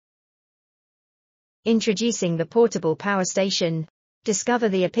Introducing the portable power station. Discover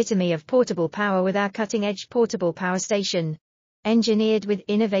the epitome of portable power with our cutting-edge portable power station. Engineered with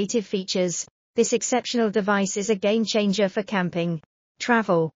innovative features, this exceptional device is a game-changer for camping,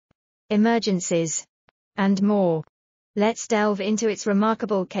 travel, emergencies, and more. Let's delve into its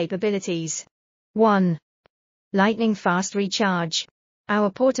remarkable capabilities. 1. Lightning-fast recharge.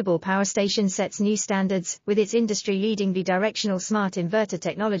 Our portable power station sets new standards with its industry-leading bi-directional smart inverter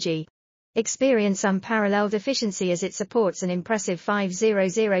technology. Experience unparalleled efficiency as it supports an impressive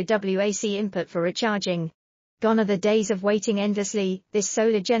 500W AC input for recharging. Gone are the days of waiting endlessly. This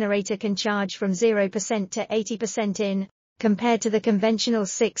solar generator can charge from 0% to 80% in, compared to the conventional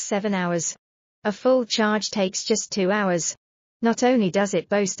 6-7 hours. A full charge takes just 2 hours. Not only does it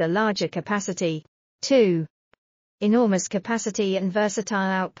boast a larger capacity, 2. Enormous capacity and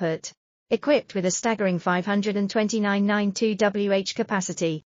versatile output. Equipped with a staggering 529.92 Wh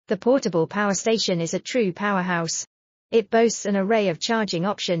capacity, the portable power station is a true powerhouse. It boasts an array of charging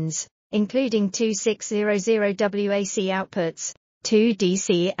options, including 2 600W AC outputs, 2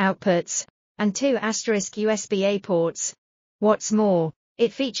 DC outputs, and 2 USB-A ports. What's more,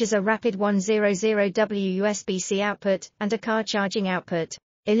 it features a rapid 100W USB-C output and a car charging output,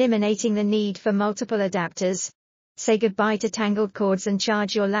 eliminating the need for multiple adapters. Say goodbye to tangled cords and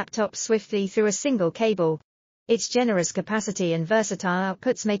charge your laptop swiftly through a single cable. Its generous capacity and versatile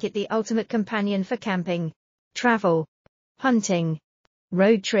outputs make it the ultimate companion for camping, travel, hunting,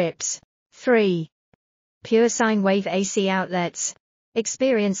 road trips. 3. Pure sine wave AC outlets.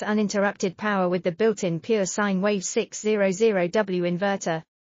 Experience uninterrupted power with the built-in pure sine wave 600W inverter.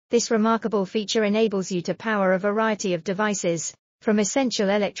 This remarkable feature enables you to power a variety of devices, from essential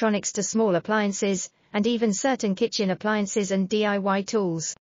electronics to small appliances, and even certain kitchen appliances and DIY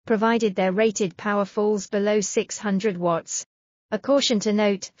tools, provided their rated power falls below 600 watts. A caution to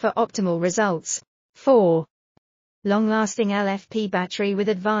note, for optimal results. 4. Long-lasting LFP battery with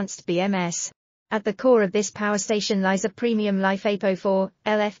advanced BMS. At the core of this power station lies a premium lifepo4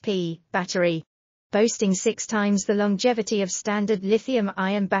 LFP battery. Boasting 6 times the longevity of standard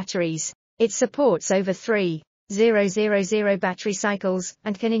lithium-ion batteries, it supports over 3,000 battery cycles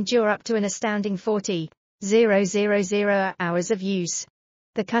and can endure up to an astounding 40,000 hours of use.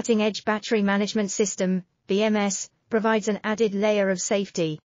 The cutting-edge battery management system, BMS, provides an added layer of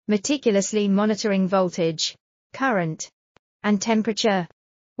safety, meticulously monitoring voltage, current, and temperature.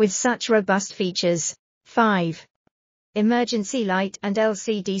 With such robust features. 5. Emergency light and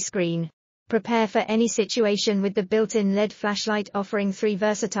LCD screen. Prepare for any situation with the built-in LED flashlight offering 3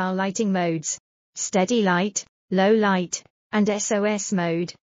 versatile lighting modes: steady light, low light, and SOS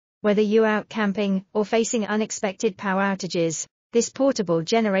mode. Whether you're out camping or facing unexpected power outages, this portable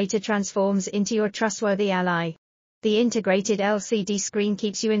generator transforms into your trustworthy ally. The integrated LCD screen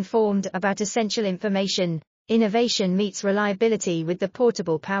keeps you informed about essential information. Innovation meets reliability with the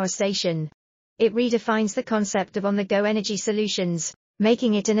portable power station. It redefines the concept of on-the-go energy solutions,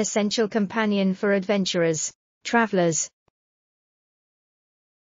 making it an essential companion for adventurers, travelers,